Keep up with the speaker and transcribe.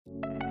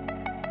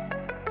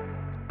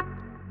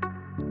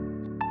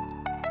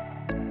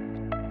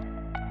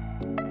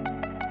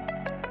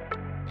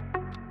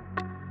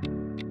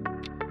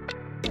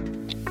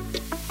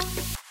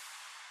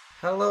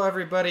Hello,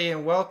 everybody,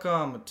 and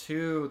welcome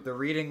to the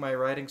Reading My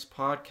Writings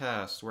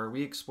podcast, where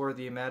we explore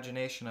the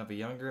imagination of a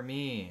younger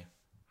me.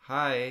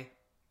 Hi,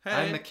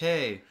 I'm Hey,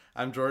 McKay.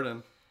 I'm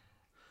Jordan.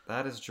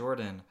 That is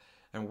Jordan.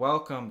 And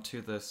welcome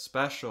to the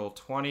special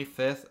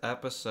 25th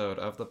episode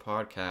of the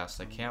podcast.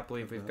 I can't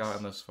believe we've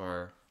gotten this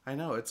far. I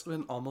know, it's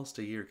been almost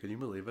a year. Can you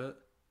believe it?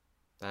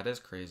 That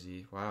is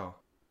crazy. Wow.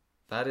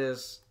 That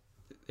is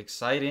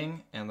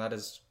exciting, and that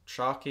is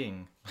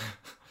shocking.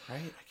 Right? I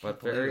can't But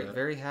believe very, it.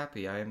 very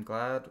happy. I am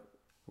glad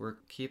we're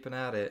keeping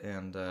at it,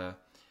 and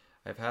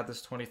I've had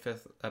this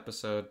 25th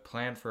episode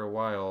planned for a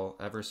while,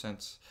 ever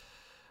since.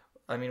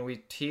 I mean, we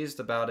teased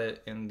about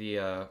it in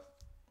the.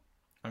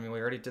 We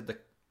already did the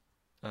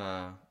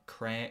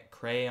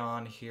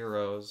Crayon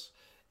Heroes,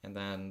 and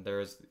then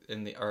there's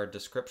in our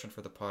description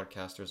for the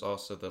podcast. There's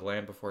also the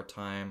Land Before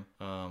Time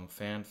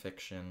fan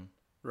fiction.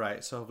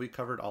 Right, so have we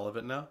covered all of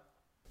it now?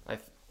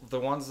 The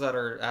ones that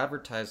are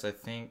advertised, I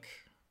think.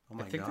 Oh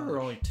my I think gosh. there were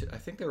only two. I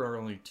think there were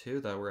only two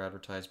that were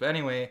advertised. But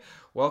anyway,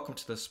 welcome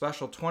to the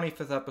special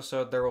 25th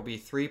episode. There will be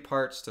 3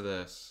 parts to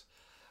this.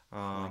 Oh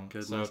my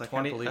goodness, So I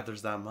can't believe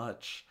there's that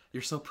much.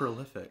 You're so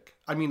prolific.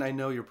 I mean, I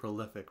know you're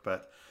prolific,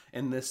 but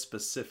in this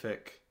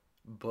specific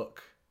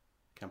book,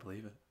 can't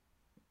believe it.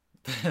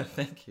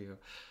 Thank you.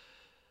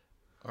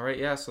 All right,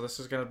 yeah. So this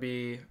is gonna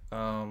be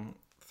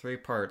 3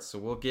 parts. So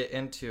we'll get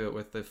into it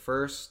with the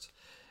first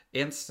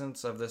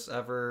instance of this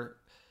ever.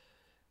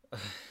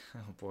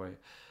 Oh boy.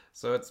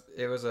 So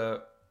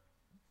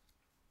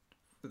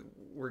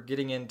we're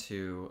getting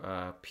into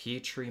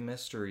Petrie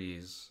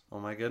Mysteries. Oh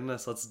my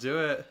goodness, let's do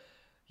it.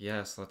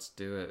 Yes, let's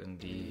do it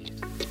indeed.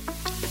 Who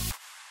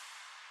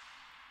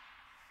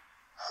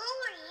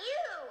are you?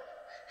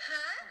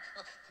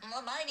 Huh?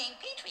 Well, my name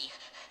Petrie.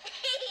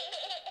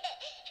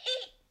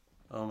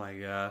 Oh my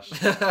gosh.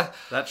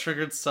 That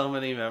triggered so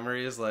many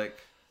memories, like...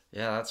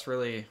 Yeah, it's a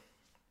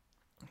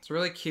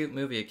really cute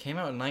movie. It came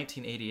out in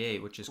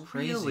 1988, which is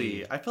crazy.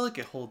 Really? I feel like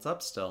it holds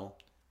up still.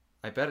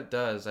 I bet it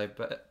does.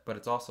 But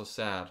it's also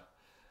sad.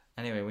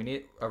 Anyway, we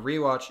need a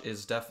rewatch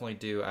is definitely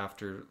due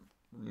after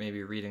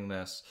maybe reading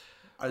this.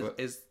 Can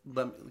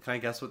I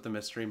guess what the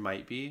mystery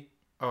might be?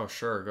 Oh,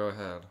 sure, go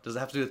ahead. Does it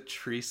have to do with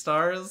tree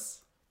stars?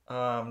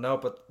 No,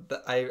 but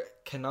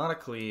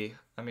canonically,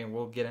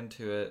 we'll get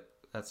into it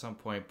at some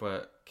point,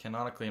 but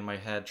canonically in my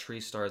head,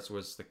 Tree Stars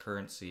was the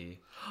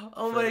currency.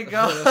 Oh for- my for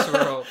god. this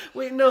world.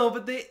 Wait, no,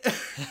 but they...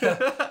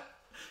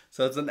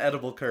 So it's an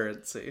edible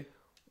currency.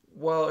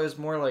 Well, it was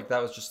more like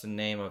that was just the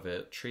name of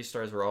it. Tree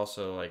Stars were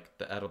also like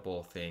the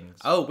edible things.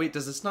 Oh, wait,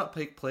 does this not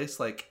take place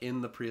like in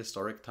the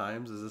prehistoric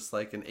times? Is this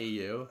like an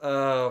AU?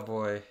 Oh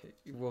boy.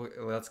 Well,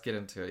 let's get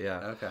into it, yeah.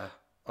 Okay.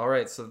 All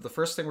right, so the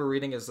first thing we're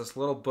reading is this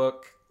little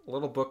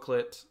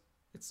booklet.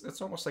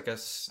 It's almost like a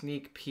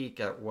sneak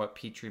peek at what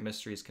Petrie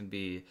Mysteries can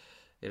be.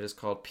 It is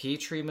called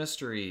Petrie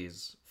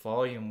Mysteries,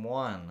 Volume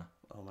 1.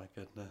 Oh my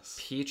goodness.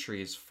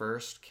 Petrie's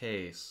First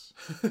Case.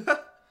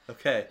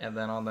 Okay. And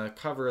then on the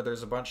cover,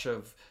 there's a bunch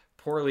of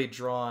poorly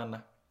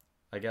drawn,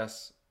 I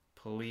guess,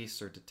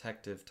 police or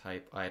detective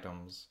type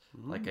items.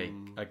 Like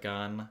a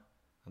gun,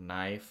 a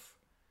knife,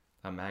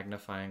 a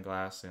magnifying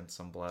glass, and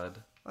some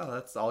blood. Oh,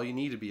 that's all you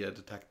need to be a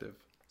detective.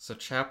 So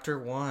Chapter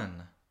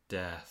 1,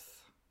 Death.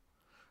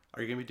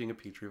 Are you going to be doing a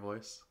Petrie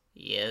voice?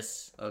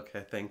 Yes.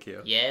 Okay, thank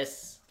you.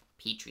 Yes.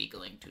 Petrie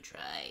going to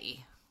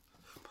try.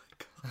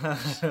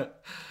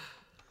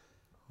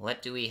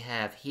 What do we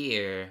have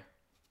here?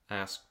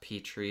 Asked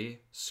Petrie,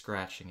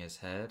 scratching his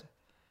head.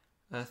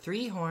 A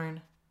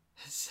 3-horn.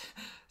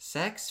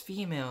 Sex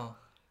female.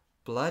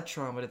 Blood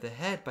trauma to the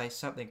head by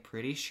something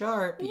pretty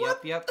sharp.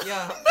 Yup.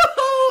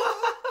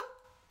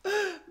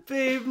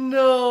 Babe,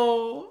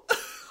 no.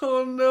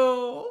 Oh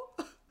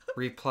no.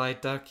 Replied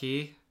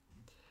Ducky,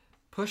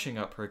 pushing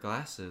up her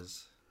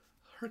glasses.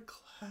 Her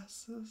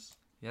glasses?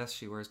 Yes,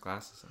 she wears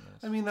glasses in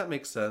this. I mean, that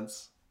makes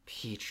sense.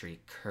 Petrie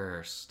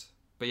cursed.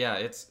 But yeah,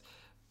 it's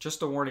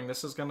just a warning.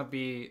 This is gonna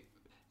be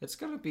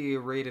a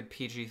rated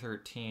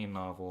PG-13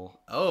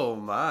 novel. Oh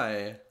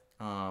my.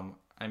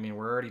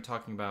 We're already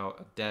talking about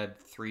a dead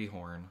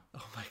 3-horn.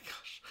 Oh my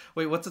gosh.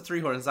 Wait, what's a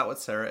 3-horn? Is that what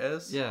Sarah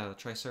is? Yeah,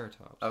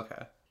 Triceratops.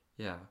 Okay.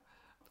 Yeah.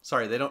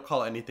 Sorry, they don't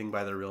call anything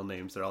by their real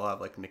names. They all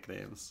have like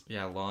nicknames.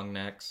 Yeah, long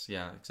necks.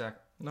 Yeah, exact.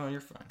 No, you're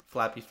fine.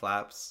 Flappy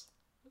Flaps.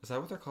 Is that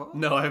what they're called?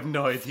 No, I have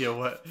no idea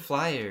what.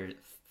 Flyer.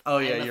 Oh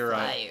yeah, I'm a you're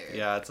right. flyer.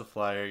 Yeah, it's a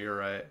flyer. You're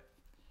right.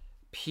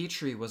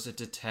 Petrie was a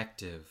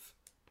detective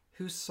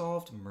who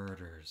solved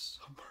murders.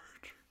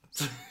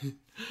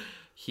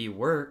 He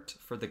worked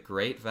for the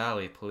Great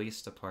Valley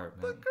Police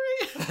Department.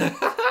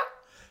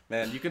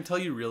 Man, you can tell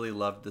you really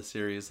loved the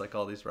series, like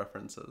all these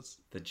references.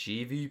 The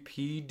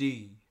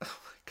GVPD. Oh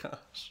my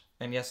gosh.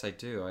 And yes, I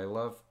do. I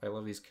love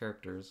these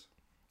characters.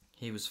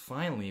 He was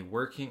finally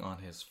working on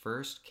his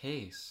first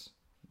case.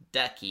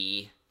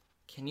 Ducky,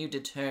 can you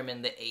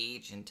determine the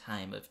age and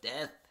time of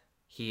death?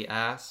 He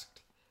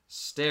asked,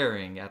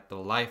 staring at the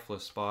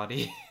lifeless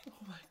body.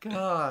 Oh my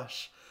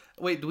gosh.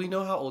 Wait, do we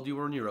know how old you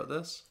were when you wrote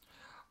this?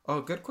 Oh,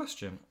 good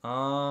question.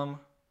 Because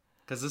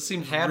Because this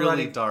seems Handwriting-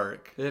 really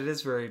dark. It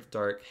is very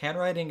dark.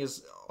 Handwriting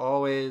is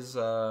always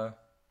not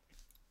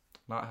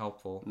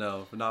helpful.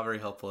 No, not very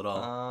helpful at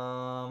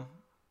all.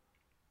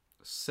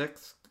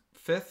 Fifth,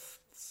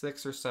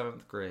 sixth, or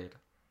seventh grade.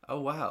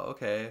 Oh wow,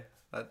 okay,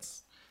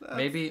 that's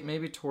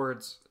Maybe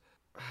towards.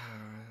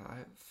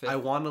 Fifth, I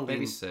want to maybe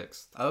lean.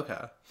 sixth.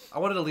 Okay, I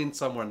wanted to lean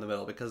somewhere in the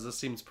middle because this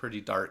seems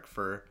pretty dark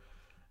for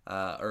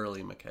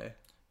early McKay.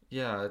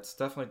 Yeah, it's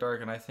definitely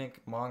dark, and I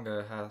think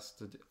manga has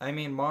to.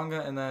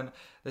 Manga, and then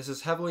this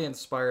is heavily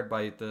inspired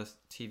by the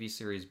TV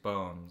series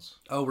Bones.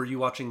 Oh, were you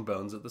watching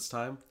Bones at this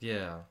time?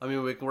 Yeah, I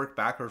mean, we can work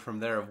backward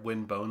from there of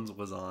when Bones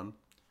was on.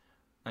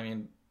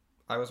 I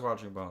was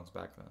watching Bones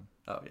back then.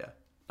 Oh yeah,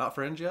 not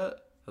Fringe yet.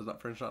 Has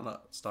not Fringe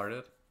not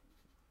started?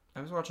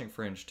 I was watching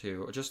Fringe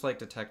too, just like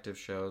detective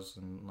shows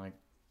and like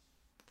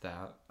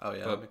that. Oh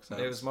yeah, but that makes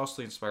sense. it was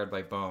mostly inspired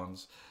by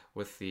Bones,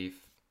 with the,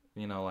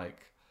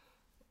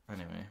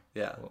 anyway.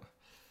 Yeah.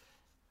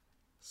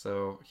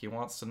 So he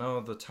wants to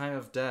know the time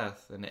of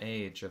death and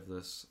age of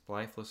this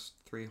lifeless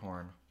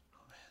three-horn.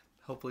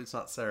 Hopefully it's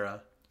not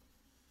Sarah.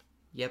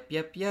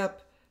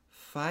 Yep.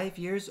 5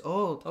 years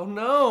old. Oh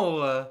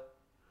no!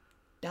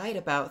 Died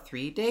about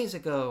 3 days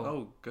ago.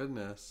 Oh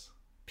goodness.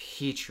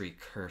 Petrie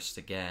cursed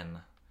again.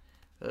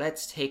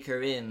 Let's take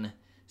her in.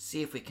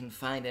 See if we can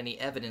find any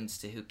evidence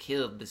to who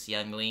killed this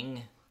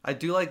youngling. I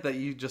do like that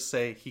you just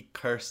say he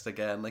cursed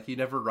again. Like you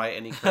never write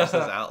any curses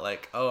out.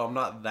 Like, oh, I'm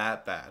not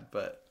that bad,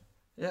 but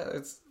Yeah,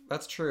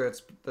 that's true.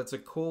 That's a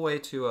cool way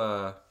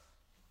to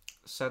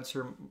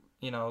censor,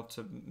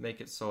 to make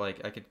it so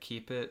like I could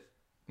keep it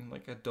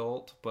like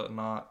adult, but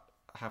not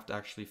have to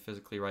actually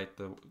physically write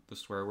the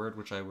swear word,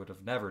 which I would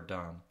have never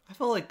done. I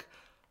feel like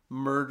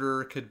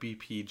murder could be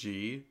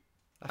PG.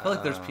 I feel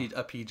like there's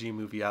a PG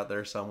movie out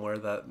there somewhere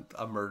that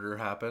a murder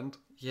happened.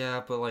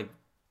 Yeah, but like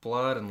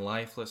blood and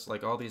lifeless,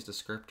 like all these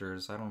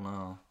descriptors, I don't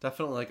know.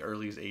 Definitely like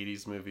early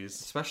 80s movies.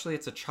 Especially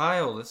it's a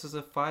child. This is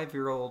a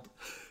 5-year-old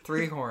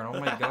three-horn. Oh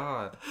my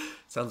god.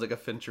 Sounds like a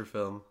Fincher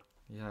film.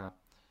 Yeah.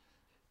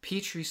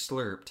 Petrie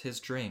slurped his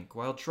drink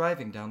while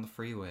driving down the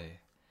freeway.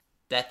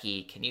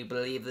 Becky, can you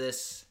believe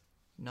this?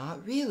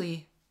 Not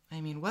really.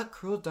 What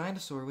cruel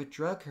dinosaur would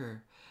drug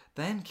her,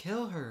 then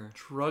kill her?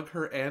 Drug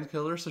her and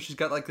kill her, so she's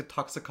got like the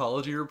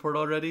toxicology report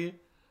already?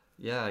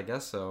 Yeah, I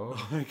guess so.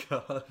 Oh my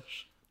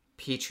gosh.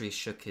 Petrie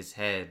shook his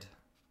head.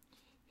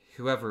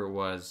 Whoever it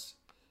was,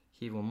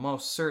 he will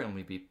most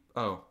certainly be...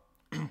 Oh.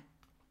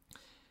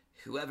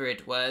 Whoever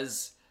it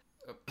was,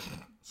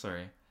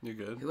 Sorry. You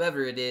good?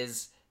 whoever it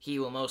is, he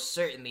will most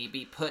certainly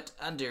be put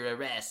under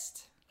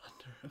arrest.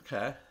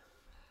 Okay.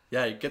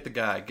 Yeah, you get the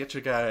guy. Get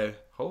your guy,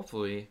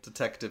 Hopefully.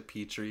 Detective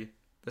Petrie.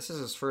 This is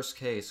his first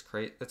case.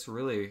 That's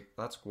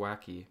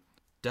wacky.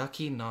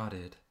 Ducky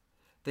nodded.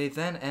 They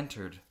then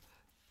entered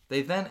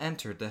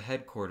the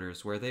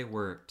headquarters where they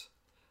worked.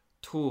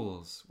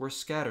 Tools were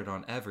scattered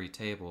on every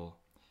table.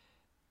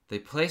 They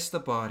placed the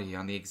body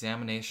on the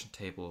examination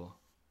table.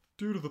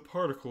 Due to the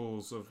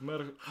particles of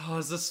Oh,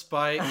 is this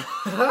Spike?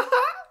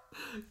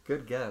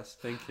 Good guess.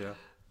 Thank you.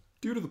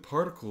 Due to the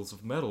particles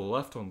of metal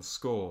left on the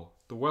skull,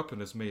 the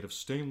weapon is made of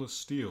stainless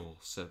steel,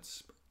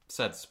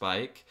 said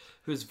Spike,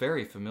 who is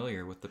very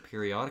familiar with the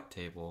periodic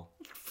table.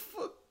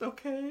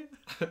 Okay.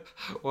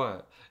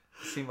 What?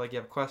 It seemed like you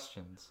have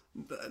questions.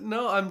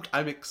 No,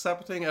 I'm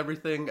accepting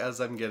everything as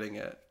I'm getting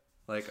it.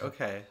 Like,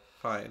 okay,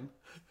 fine.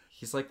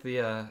 He's like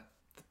the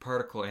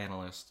particle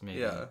analyst, maybe.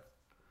 Yeah.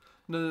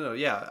 No.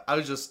 Yeah,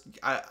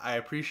 I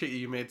appreciate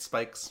you made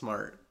Spike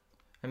smart.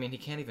 He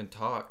can't even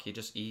talk. He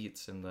just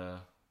eats in the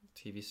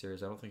TV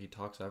series. I don't think he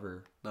talks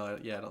ever. No, I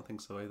don't think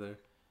so either.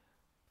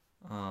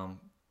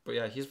 But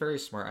yeah, he's very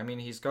smart.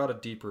 He's got a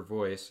deeper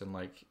voice and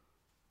like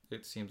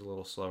it seems a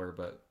little slower,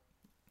 but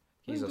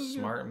he's a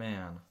smart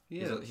man.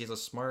 He's a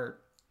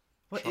smart.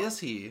 What is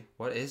he?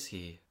 What is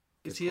he?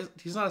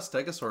 He's not a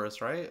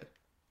stegosaurus, right?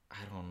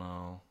 I don't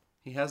know.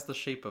 He has the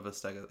shape of a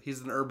stegosaurus.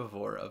 He's an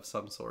herbivore of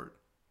some sort.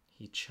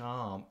 He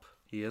chomp.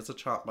 He is a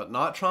chomp, but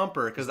not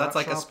Chomper, because that's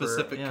not like a Chomper,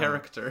 specific yeah.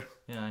 character.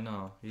 Yeah, I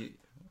know.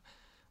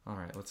 All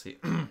right, let's see.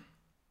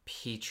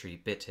 Petrie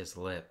bit his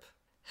lip.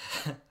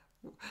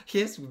 He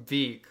has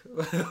beak.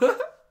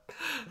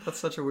 That's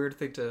such a weird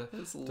thing to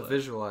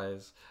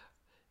visualize.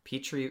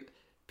 Petrie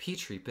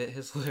bit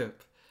his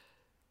lip.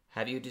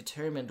 Have you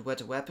determined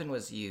what weapon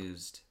was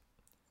used?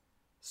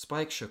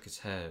 Spike shook his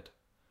head.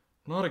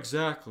 Not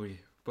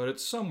exactly, but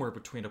it's somewhere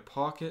between a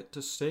pocket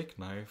to steak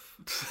knife.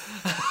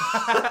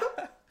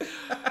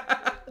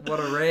 What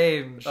a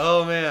range.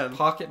 Oh man.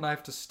 Pocket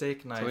knife to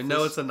steak knife. So we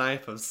know it's a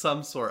knife of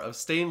some sort, of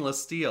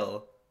stainless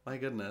steel. My a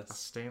goodness.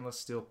 stainless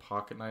steel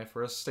pocket knife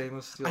or a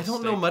stainless steel I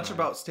don't know steak much knife.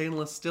 about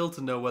stainless steel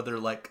to know whether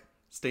like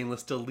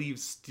stainless steel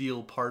leaves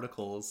steel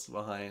particles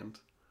behind.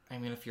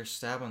 If you're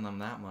stabbing them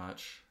that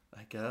much,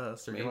 I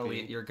guess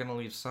you're gonna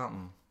leave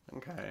something.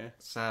 Okay.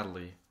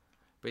 Sadly.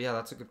 But yeah,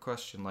 that's a good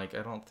question. Like,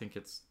 I don't think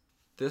it's...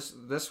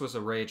 This was a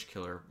rage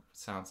killer,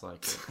 sounds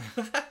like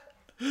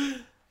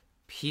it.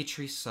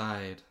 Petrie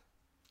sighed.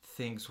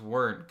 Things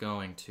weren't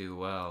going too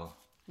well.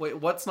 Wait,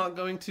 what's not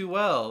going too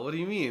well? What do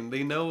you mean?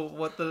 They know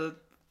what the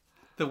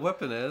the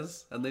weapon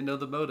is, and they know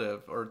the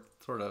motive, or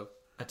sort of.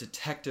 A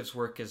detective's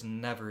work is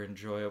never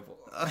enjoyable.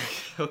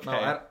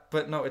 Okay.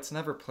 No, it's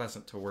never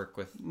pleasant to work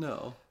with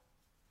No.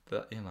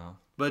 the, you know.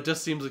 But it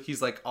just seems like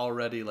he's like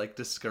already like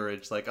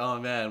discouraged. Like, oh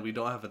man, we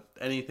don't have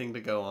anything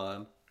to go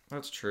on.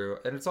 That's true.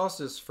 And it's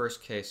also his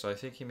first case, so I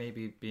think he may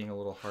be being a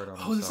little hard on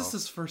himself. Oh, this is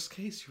his first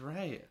case. You're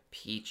right.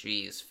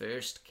 Petrie's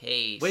first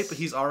case. Wait, but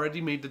he's already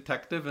made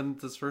detective in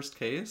his first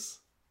case?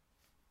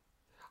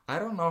 I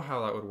don't know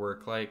how that would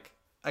work. Like,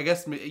 I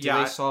guess, do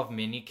yeah. they solve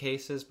mini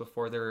cases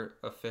before they're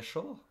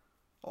official?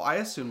 Well, I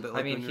assumed that.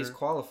 Like, I mean, when he's you're-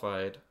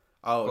 qualified.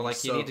 Oh, But like,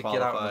 he's you so need to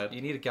qualified.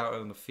 you need to get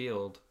out in the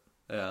field.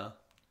 Yeah.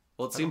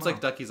 Well, it I seems don't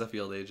like know. Ducky's a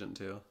field agent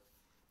too.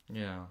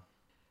 Yeah.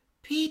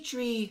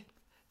 Petrie,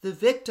 the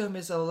victim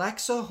is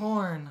Alexa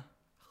Horn.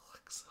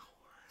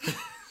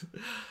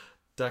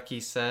 Ducky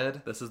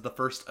said. This is the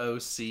first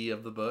OC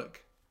of the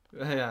book.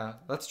 Yeah,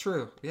 that's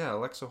true. Yeah,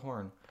 Alexa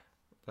Horn.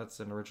 That's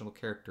an original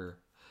character.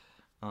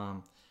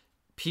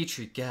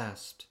 Petrie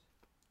gasped.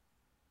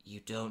 You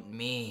don't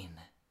mean.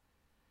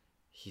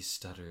 He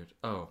stuttered.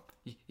 Oh,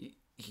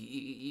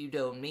 You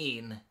don't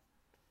mean.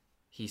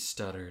 he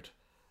stuttered.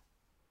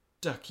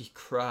 Ducky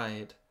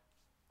cried.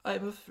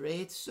 I'm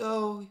afraid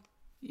so.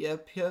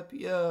 Yep.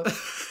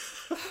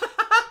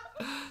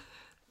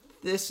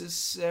 This is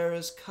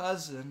Sarah's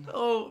cousin.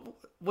 Oh,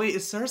 wait,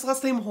 is Sarah's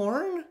last name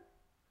Horn?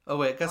 Oh,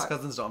 wait, I guess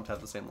cousins don't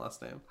have the same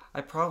last name.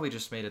 I probably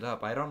just made it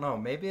up. I don't know.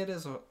 Maybe it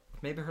is.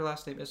 Maybe her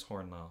last name is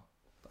Horn though.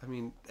 I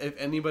mean, if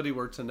anybody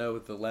were to know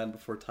the Land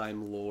Before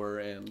Time lore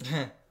and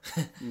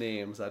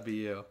names, that'd be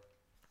you.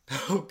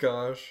 Oh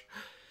gosh.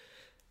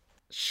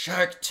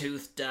 Shark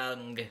tooth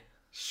dung.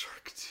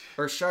 Shark tooth.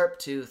 Or sharp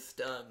tooth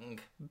dung.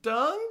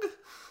 Dung?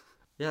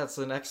 Yeah, it's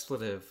an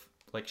expletive,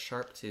 like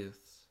sharp tooth.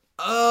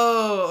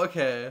 Oh,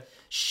 okay.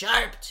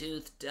 Sharp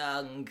tooth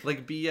dung.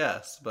 Like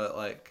BS, but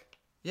like...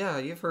 Yeah,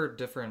 you've heard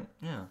different.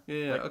 Yeah.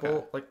 Yeah, like okay.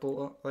 bull,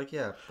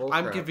 bull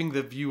I'm crap. giving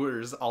the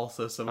viewers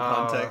also some Oh,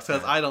 context,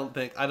 because okay.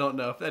 I don't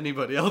know if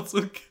anybody else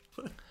would get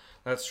it.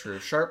 That's true.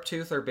 Sharp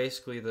tooth are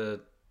basically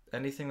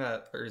anything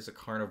that is a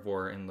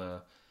carnivore in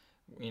the,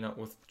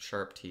 with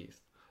sharp teeth.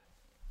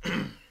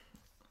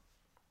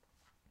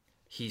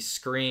 He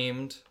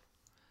screamed.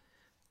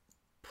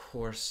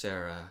 Poor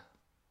Sarah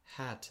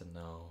had to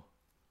know.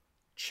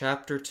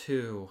 Chapter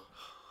 2.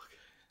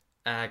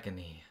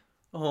 Agony.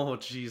 Oh,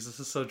 jeez, this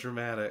is so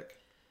dramatic.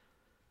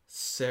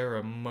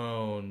 Sarah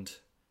moaned,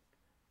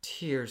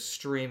 tears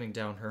streaming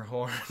down her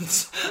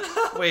horns.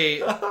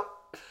 Wait.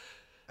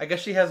 I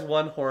guess she has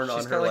one horn She's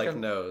on got her, like like, a-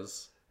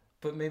 nose.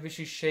 But maybe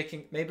she's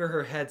shaking. Maybe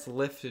her head's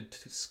lifted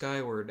to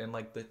skyward, and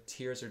like the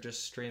tears are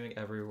just streaming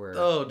everywhere.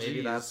 Oh, maybe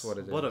jeez. that's what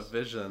it is. What a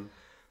vision.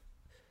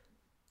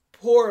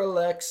 Poor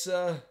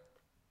Alexa.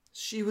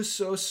 She was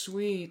so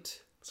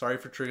sweet. Sorry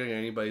for triggering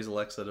anybody's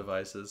Alexa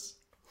devices.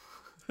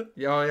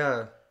 Yeah, oh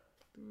yeah.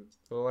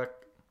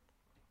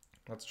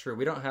 That's true.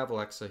 We don't have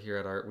Alexa here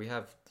at Art. We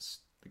have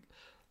We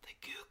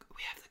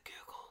have the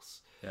Googles.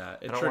 Yeah,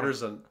 it I don't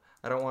triggers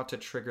I don't want to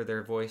trigger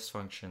their voice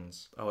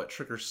functions. Oh, it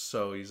triggers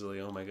so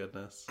easily. Oh my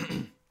goodness.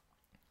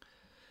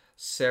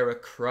 Sarah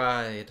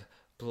cried,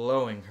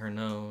 blowing her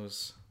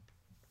nose.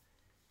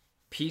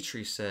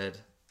 Petrie said,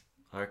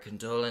 Our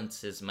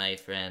condolences, my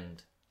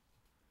friend.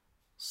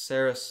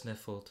 Sarah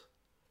sniffled.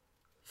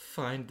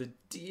 Find the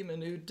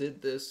demon who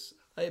did this,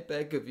 I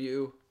beg of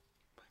you.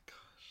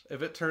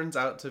 If it turns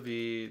out to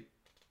be...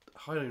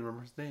 Oh, I don't even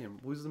remember his name.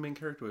 Who's the main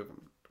character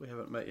we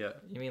haven't met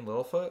yet? You mean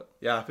Littlefoot?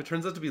 Yeah, if it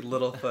turns out to be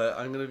Littlefoot,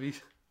 I'm going to be...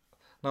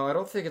 No, I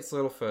don't think it's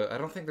Littlefoot. I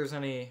don't think there's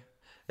any...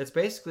 It's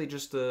basically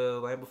just a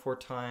Land Before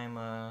Time,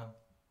 I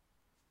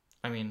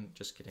mean,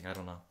 just kidding. I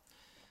don't know.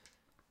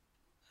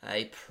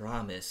 I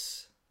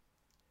promise.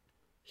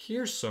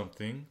 Here's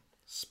something,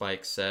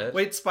 Spike said.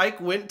 Wait,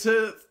 Spike went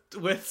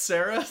with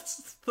Sarah?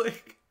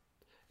 Like...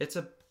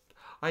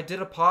 I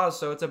did a pause,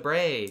 so it's a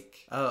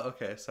break. Oh,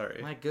 okay, sorry.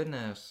 My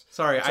goodness.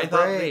 Sorry, It's a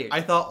break.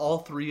 I thought all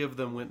three of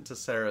them went to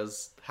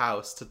Sarah's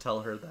house to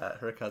tell her that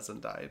her cousin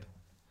died.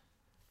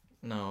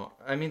 No,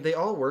 I mean, they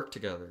all work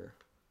together.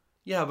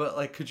 Yeah, but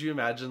like, could you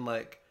imagine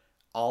like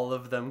all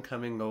of them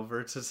coming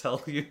over to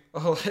tell you?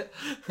 Oh,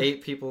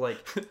 8 people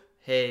like,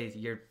 hey,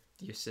 your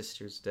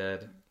sister's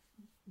dead.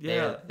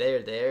 Yeah,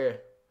 They're there.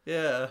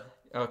 yeah.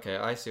 Okay,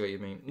 I see what you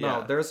mean.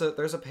 No, Yeah. there's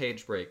a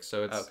page break,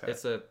 so Okay.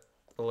 it's a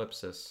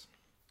ellipsis.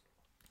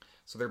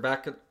 So they're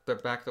back at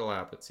the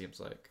lab. It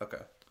seems like,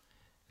 Okay.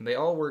 and they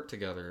all work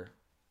together.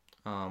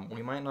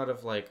 We might not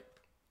have like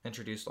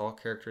introduced all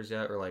characters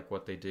yet, or like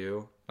what they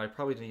do. I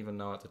probably didn't even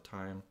know at the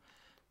time.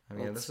 I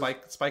mean, Well,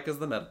 Spike is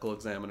the medical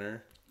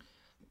examiner.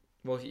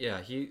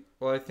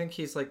 I think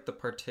he's like the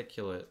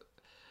particulate.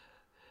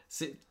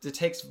 See, it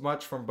takes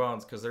much from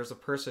Bones because there's a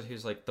person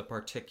who's like the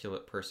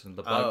particulate person,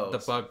 the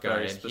bug guy,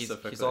 very and he's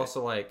specifically.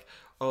 also like,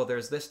 oh,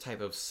 there's this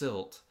type of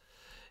silt.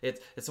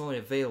 It's only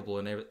available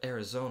in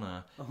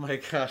Arizona. Oh my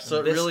gosh!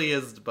 So This- it really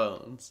is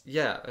Bones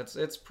Yeah,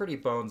 it's pretty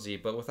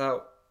bonesy, but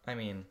without. I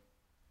mean,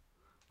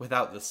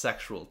 without the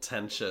sexual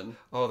tension.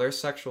 oh, there's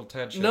sexual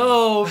tension.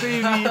 No,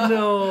 baby,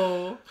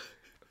 no.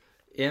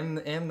 In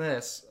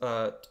this,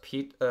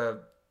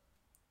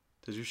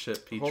 Did you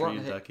ship Hold Petrie on,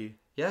 and hey- Ducky?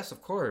 Yes,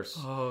 of course.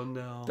 Oh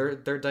no.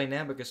 Their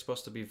dynamic is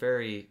supposed to be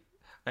very.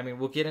 I mean,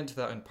 we'll get into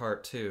that in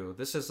part 2.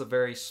 This is a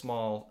very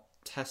small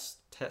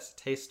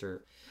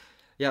taster.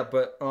 Yeah,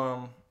 but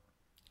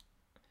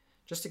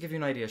just to give you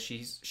an idea,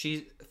 she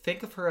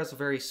think of her as a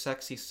very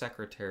sexy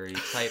secretary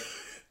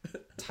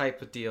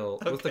type of deal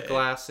with the Okay.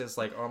 glasses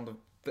like on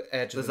the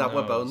edge. Is of the that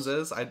what nose. Bones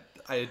is?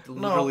 I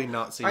literally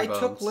not seen I Bones.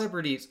 took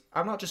liberties.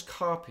 I'm not just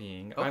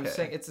copying. I'm Okay.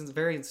 saying it's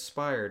very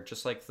inspired,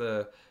 just like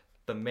the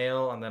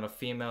male and then a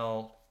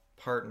female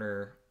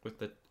partner with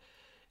the.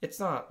 It's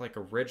not like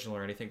original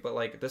or anything, but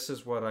like this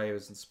is what I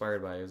was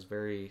inspired by. It was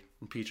very.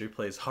 And Petrie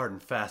plays hard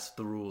and fast with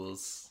the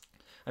rules.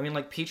 I mean,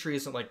 like Petrie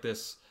isn't like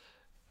this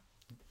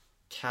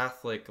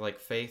Catholic like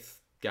faith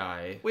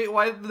guy. Wait,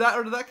 why did that?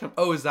 Or did that come?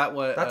 Oh, is that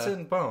what? That's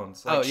in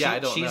Bones. Oh, yeah, I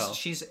don't she's, know.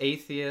 She's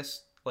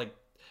atheist. Like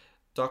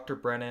Dr.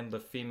 Brennan, the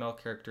female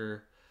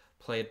character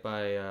played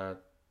by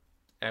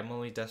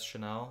Emily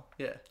Deschanel.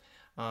 Yeah.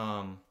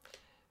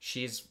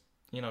 She's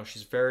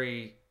she's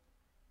very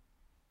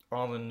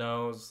on the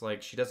nose.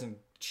 Like she doesn't.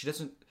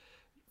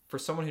 For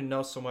someone who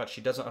knows so much,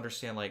 she doesn't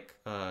understand like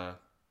the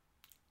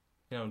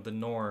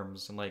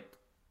norms and like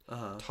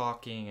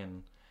talking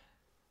and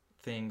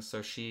things.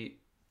 So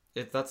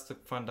that's the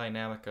fun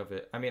dynamic of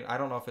it. I mean, I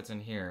don't know if it's in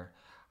here.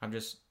 I'm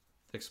just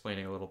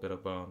explaining a little bit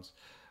of Bones.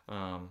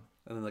 And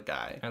then the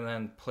guy. And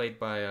then played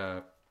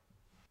by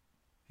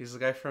He's the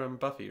guy from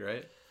Buffy,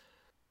 right?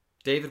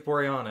 David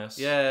Boreanaz.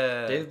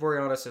 Yeah. David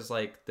Boreanaz is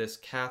like this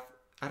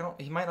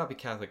he might not be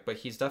Catholic, but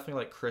he's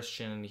definitely like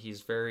Christian.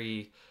 He's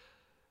very,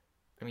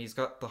 I mean, he's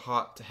got the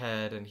hot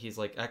head and he's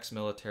like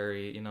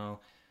ex-military,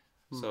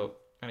 So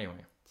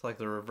anyway, It's like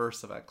the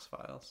reverse of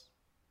X-Files.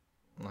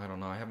 I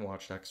don't know. I haven't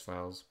watched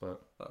X-Files,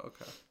 but Oh,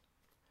 okay.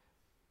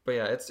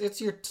 yeah,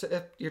 it's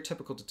your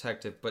typical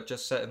detective, but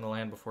just set in the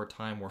Land Before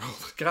Time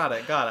world. Got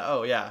it.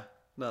 Oh, yeah.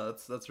 No,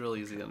 that's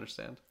really easy to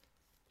understand.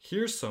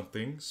 Here's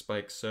something,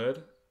 Spike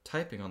said,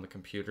 typing on the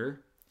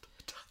computer.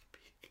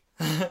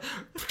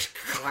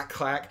 Clack,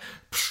 clack.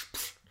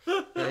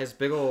 Yeah, his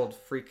big old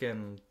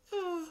freaking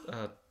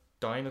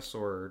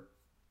dinosaur,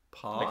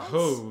 Paws? like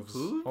hooves.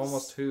 Hooves?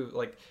 Almost hooves.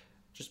 Like,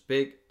 just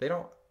big. They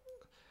don't...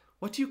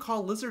 What do you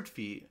call lizard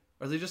feet?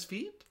 Are they just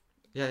feet?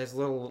 Yeah, his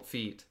little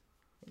feet.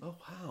 Oh,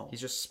 wow.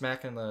 He's just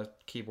smacking the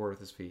keyboard with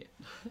his feet.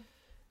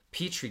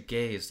 Petrie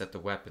gazed at the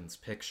weapon's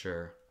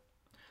picture.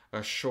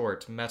 A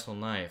short metal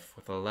knife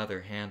with a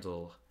leather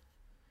handle.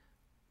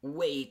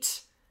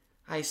 Wait,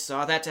 I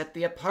saw that at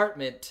the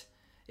apartment.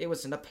 It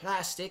was in a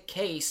plastic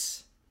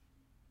case.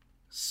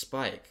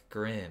 Spike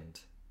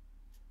grinned.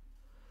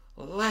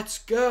 Let's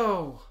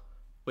go.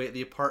 Wait,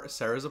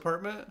 Sarah's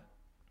apartment?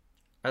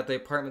 At the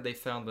apartment they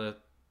found the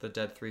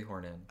dead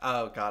three-horn in.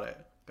 Oh, got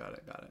it.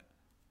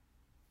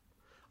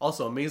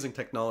 Also, amazing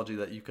technology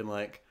that you can,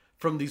 like,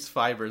 from these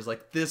fibers,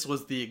 like, this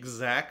was the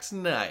exact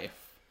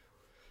knife.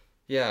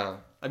 Yeah.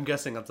 I'm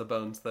guessing that's a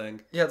Bones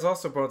thing. Yeah, it's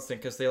also a Bones thing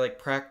because they like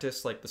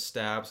practice like the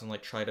stabs and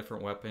like try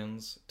different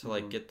weapons to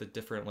like get the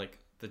different like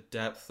the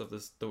depth of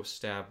the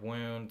stab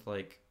wound,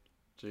 like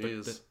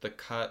Jeez. the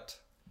cut.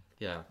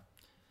 Yeah.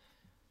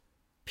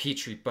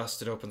 Petrie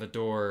busted open the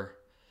door.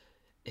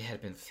 It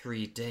had been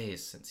 3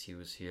 days since he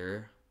was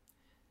here.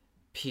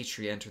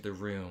 Petrie entered the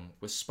room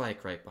with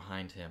Spike right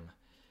behind him.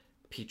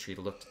 Petrie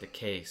looked at the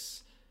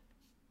case.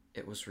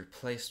 It was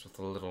replaced with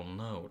a little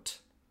note.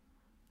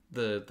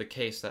 The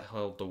case that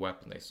held the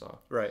weapon they saw.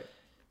 Right.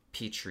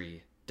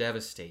 Petrie,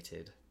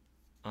 devastated,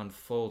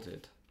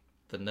 unfolded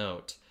the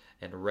note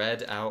and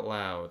read out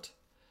loud.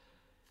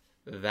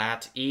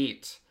 That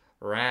eat,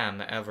 ran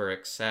ever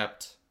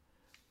accept.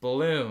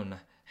 Balloon,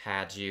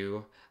 had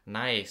you,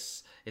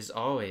 nice, is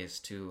always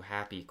too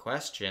happy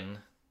question.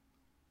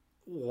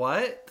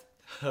 What?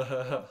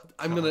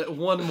 I'm gonna...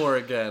 One more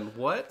again.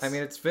 What? I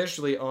mean, it's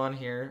visually on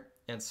here,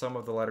 and some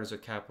of the letters are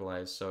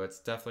capitalized, so it's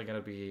definitely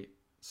going to be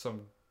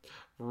some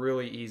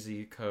really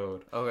easy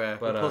code. Okay,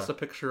 but, we'll post a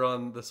picture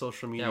on the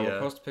social media. Yeah, we'll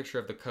post a picture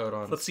of the code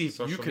on Let's see if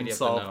social you can media of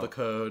solve the note.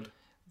 code.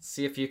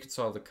 See if you can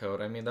solve the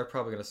code. I mean, they're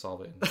probably going to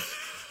solve it.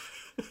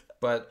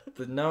 But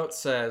the note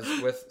says,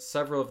 with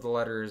several of the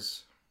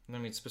letters, I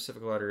mean,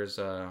 specific letters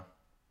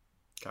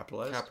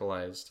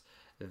capitalized,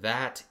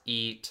 that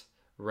eat,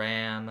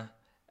 ran,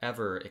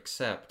 ever,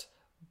 except,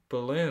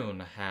 balloon,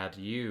 had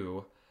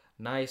you,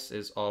 nice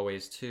is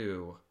always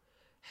too,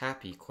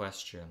 happy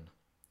question.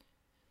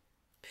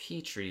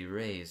 Petrie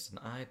raised an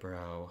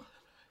eyebrow.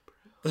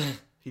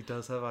 He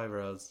does have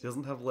eyebrows. He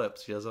doesn't have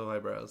lips. He does have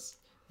eyebrows.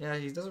 Yeah,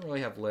 he doesn't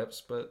really have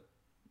lips, but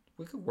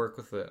we could work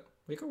with it.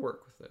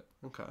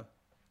 Okay.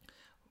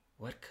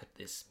 What could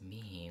this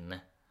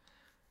mean?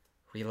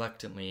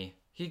 Reluctantly,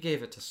 he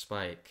gave it to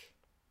Spike.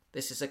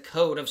 This is a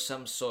code of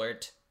some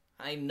sort.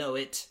 I know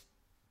it.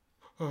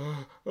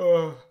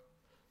 The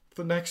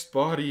next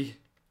body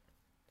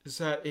is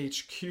at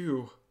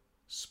HQ.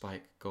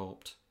 Spike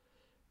gulped.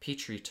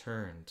 Petrie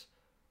turned.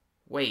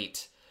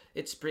 Wait,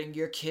 it's bring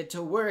your kid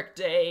to work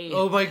day.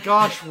 Oh my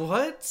gosh,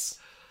 what?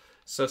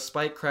 So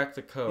Spike cracked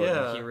the code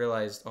Yeah. and he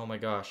realized, oh my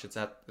gosh, it's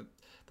at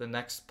the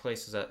next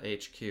place is at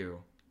HQ.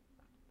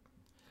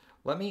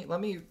 Let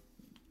me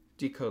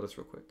decode this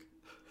real quick.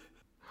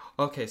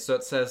 Okay, so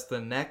it says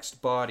the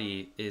next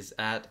body is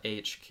at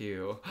HQ.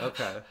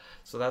 Okay.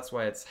 So that's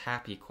why it's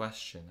happy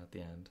question at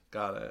the end.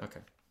 Got it.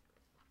 Okay.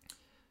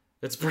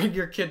 It's bring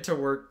your kid to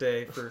work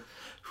day for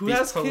Who these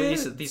has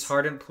police, kids? these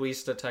hardened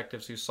police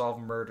detectives who solve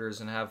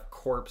murders and have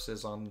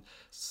corpses on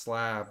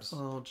slabs.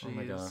 Oh, Oh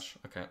my jeez. gosh.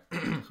 Okay.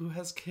 Who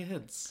has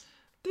kids?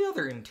 The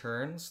other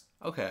interns,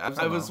 Okay, don't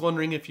I was know.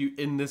 wondering if you,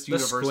 in this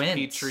universe,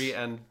 squints. Petrie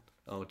and...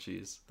 Oh,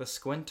 jeez. the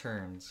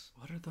squinterns.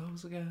 What are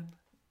those again?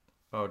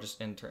 Oh,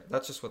 just intern.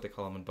 That's just what they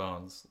call them in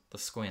Bones. The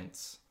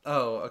squints.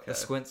 Oh, okay. The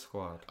squint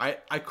squad. I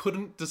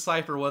couldn't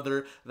decipher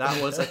whether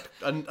that was a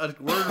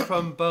word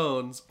from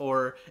Bones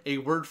or a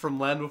word from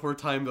Land Before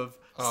Time of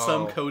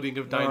some Oh. coding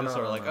of No, no,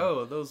 dinosaur. no, like, no.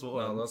 oh, those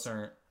ones. No, those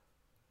aren't.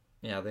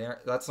 Yeah, they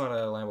aren't. That's not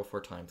a Land Before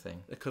Time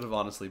thing. It could have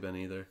honestly been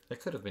either. It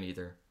could have been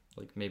either.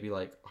 Like maybe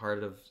like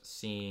hard of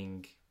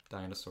seeing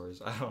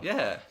dinosaurs. I don't know.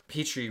 Yeah.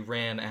 Petrie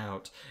ran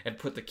out and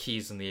put the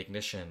keys in the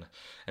ignition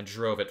and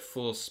drove at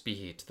full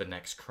speed to the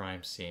next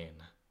crime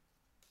scene.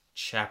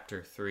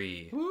 Chapter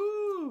 3.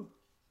 Woo!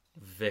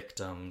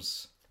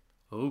 Victims.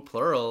 Oh,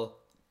 plural.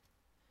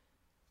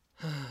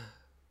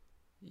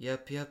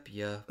 Yep.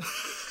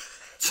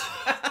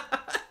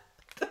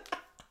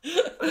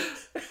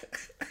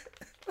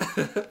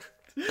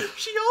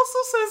 She also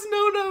says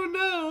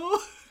no.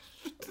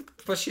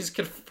 But she's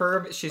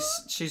confirmed.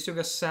 She's doing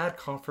a sad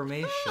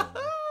confirmation.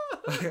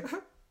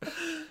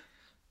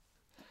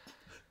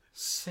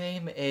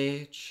 Same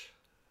age,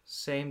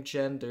 same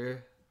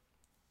gender,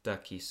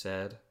 Ducky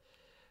said.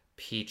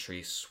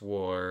 Petrie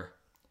swore.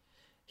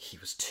 He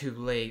was too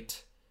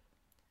late.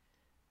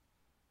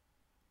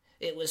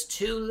 It was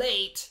too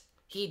late.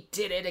 He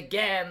did it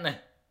again.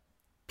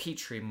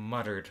 Petrie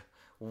muttered,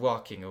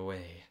 walking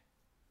away.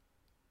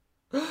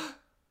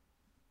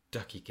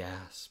 Ducky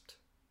gasped.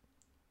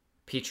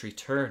 Petrie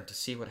turned to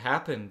see what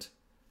happened.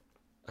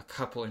 A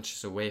couple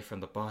inches away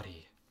from the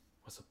body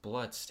was a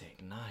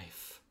blood-stained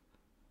knife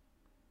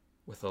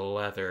with a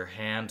leather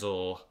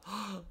handle.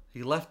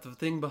 He left the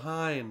thing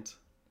behind.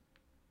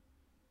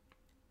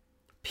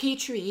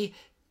 Petrie,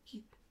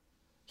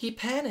 he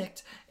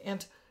panicked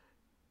and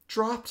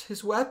dropped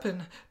his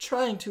weapon,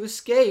 trying to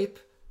escape.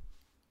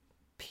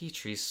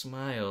 Petrie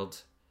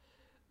smiled.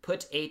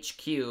 Put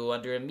HQ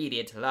under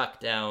immediate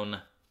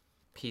lockdown,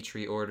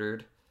 Petrie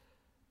ordered.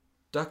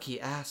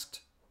 Ducky asked,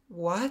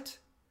 "What?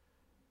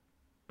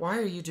 Why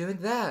are you doing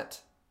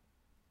that?"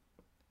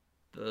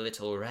 The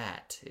little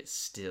rat is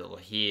still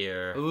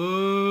here.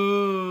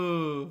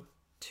 Ooh.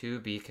 To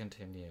be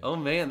continued. Oh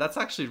man, that's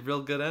actually a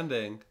real good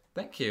ending.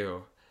 Thank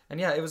you. And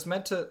yeah, it was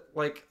meant to,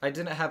 like, I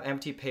didn't have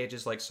empty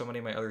pages like so many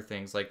of my other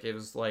things. Like, it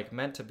was, like,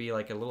 meant to be,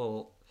 like, a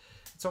little,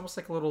 it's almost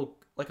like a little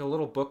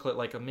booklet,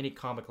 like a mini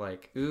comic,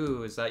 like,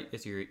 ooh, is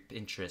your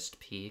interest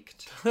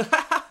piqued?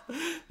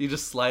 You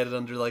just slide it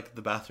under like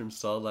the bathroom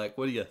stall. Like,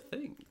 what do you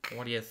think?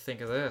 What do you think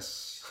of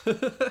this?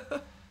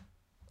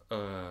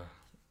 But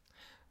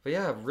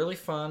yeah, really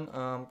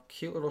fun,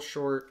 cute little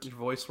short. Your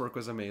voice work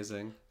was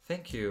amazing.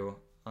 Thank you.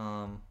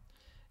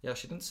 Yeah,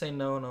 she didn't say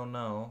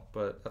no,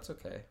 but that's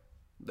okay.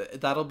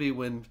 That'll be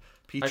when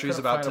Petrie's couldn't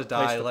about find to a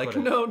place die. to Like, put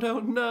it.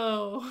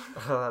 no. Oh,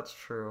 that's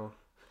true.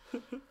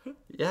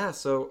 Yeah,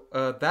 so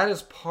that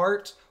is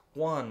part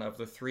 1 of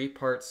the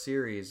 3-part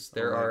series.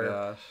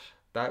 Gosh.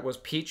 That was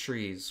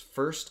Petrie's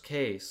first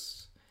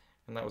case,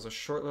 and that was a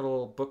short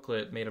little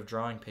booklet made of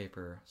drawing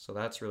paper. So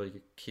that's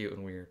really cute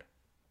and weird.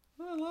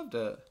 I loved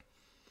it.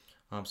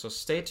 So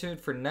stay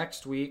tuned for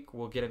next week.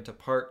 We'll get into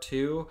part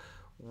 2,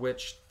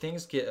 which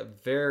things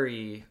get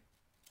very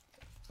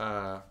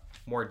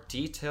more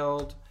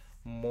detailed,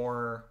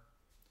 more...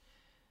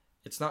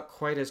 It's not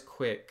quite as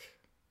quick.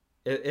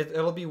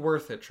 It'll be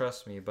worth it,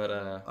 trust me. But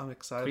I'm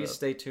excited. please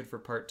stay tuned for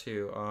part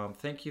 2.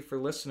 Thank you for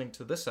listening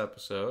to this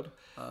episode.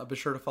 Be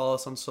sure to follow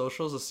us on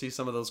socials to see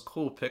some of those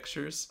cool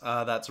pictures.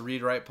 That's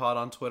Read Write Pod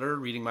on Twitter,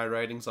 Reading My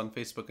Writings on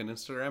Facebook and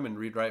Instagram, and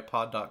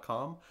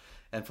readwritepod.com.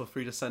 And feel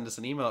free to send us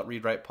an email at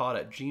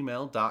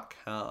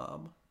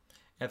readwritepod@gmail.com.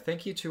 And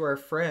thank you to our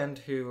friend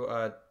who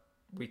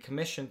we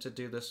commissioned to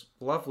do this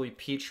lovely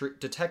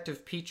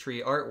Detective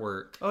Petrie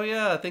artwork. Oh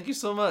yeah, thank you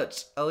so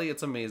much, Ellie.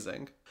 It's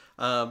amazing.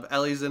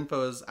 Ellie's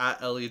info is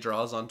at Ellie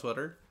Draws on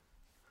Twitter.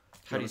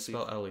 How do you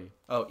spell Ellie?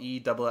 Oh,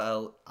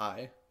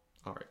 ELLI.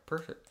 All right,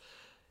 perfect.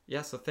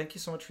 Yeah, so thank you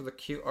so much for the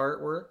cute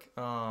artwork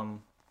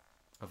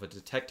of a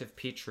Detective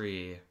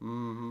Petrie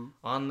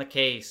on the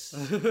case.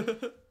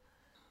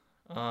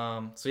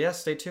 So yeah,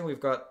 stay tuned. We've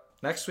got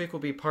next week will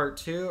be part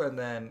 2, and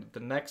then the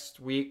next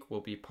week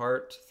will be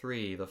part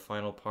 3, the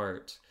final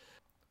part.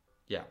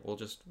 Yeah, we'll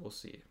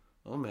see.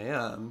 Oh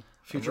man,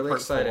 future I'm really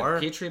part excited. 4.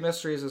 Petrie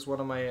Mysteries is one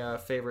of my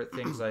favorite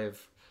things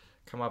I've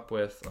come up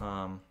with.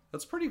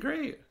 That's pretty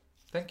great.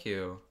 Thank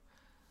you.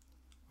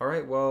 All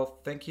right, well,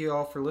 thank you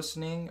all for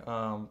listening.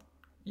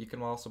 You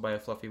can also buy a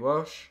Fluffy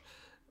Wosh.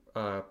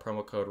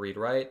 Promo code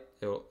ReadWrite.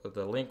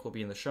 The link will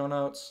be in the show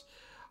notes.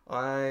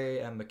 I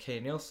am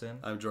McKay Nielsen.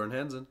 I'm Jordan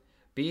Hansen.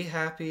 Be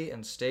happy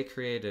and stay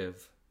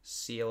creative.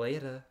 See you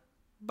later.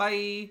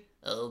 Bye.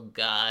 Oh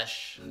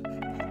gosh.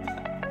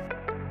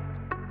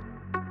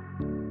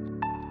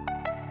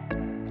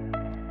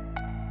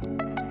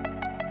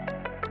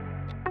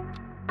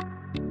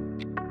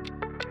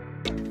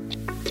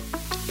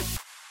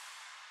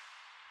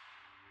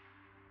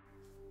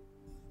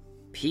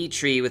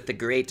 Petrie with the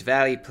Great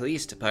Valley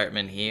Police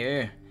Department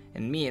here,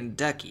 and me and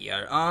Ducky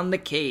are on the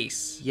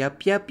case.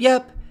 Yup.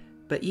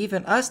 But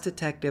even us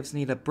detectives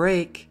need a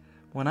break.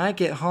 When I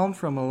get home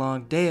from a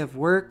long day of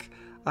work,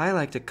 I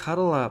like to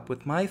cuddle up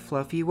with my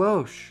fluffy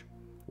Wosh.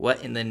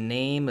 What in the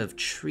name of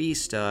tree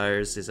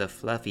stars is a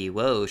fluffy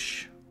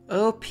Wosh?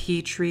 Oh,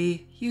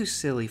 Petrie, you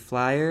silly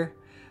flyer.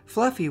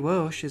 Fluffy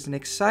Wosh is an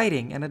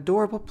exciting and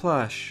adorable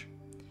plush.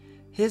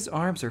 His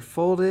arms are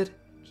folded,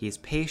 he is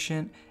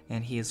patient,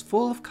 and he is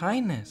full of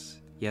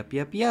kindness. Yup.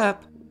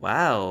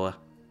 Wow,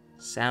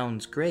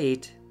 sounds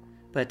great,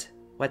 but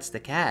what's the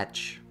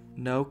catch?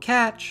 No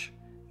catch.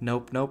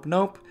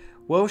 Nope.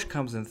 Wosh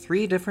comes in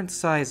 3 different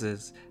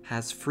sizes,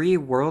 has free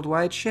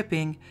worldwide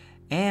shipping,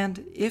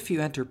 and if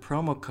you enter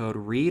promo code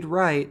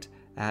READWRITE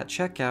at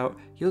checkout,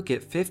 you'll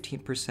get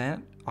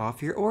 15%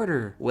 off your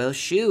order. Well,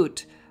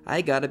 shoot,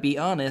 I gotta be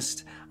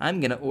honest, I'm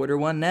gonna order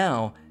one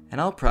now,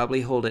 and I'll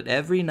probably hold it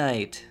every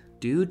night.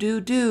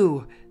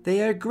 Do.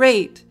 They are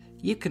great.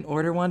 You can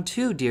order one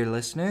too, dear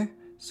listener,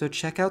 so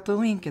check out the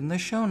link in the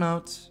show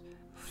notes.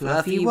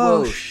 Fluffy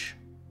Wosh.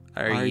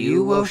 Are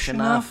you Wosh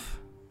enough?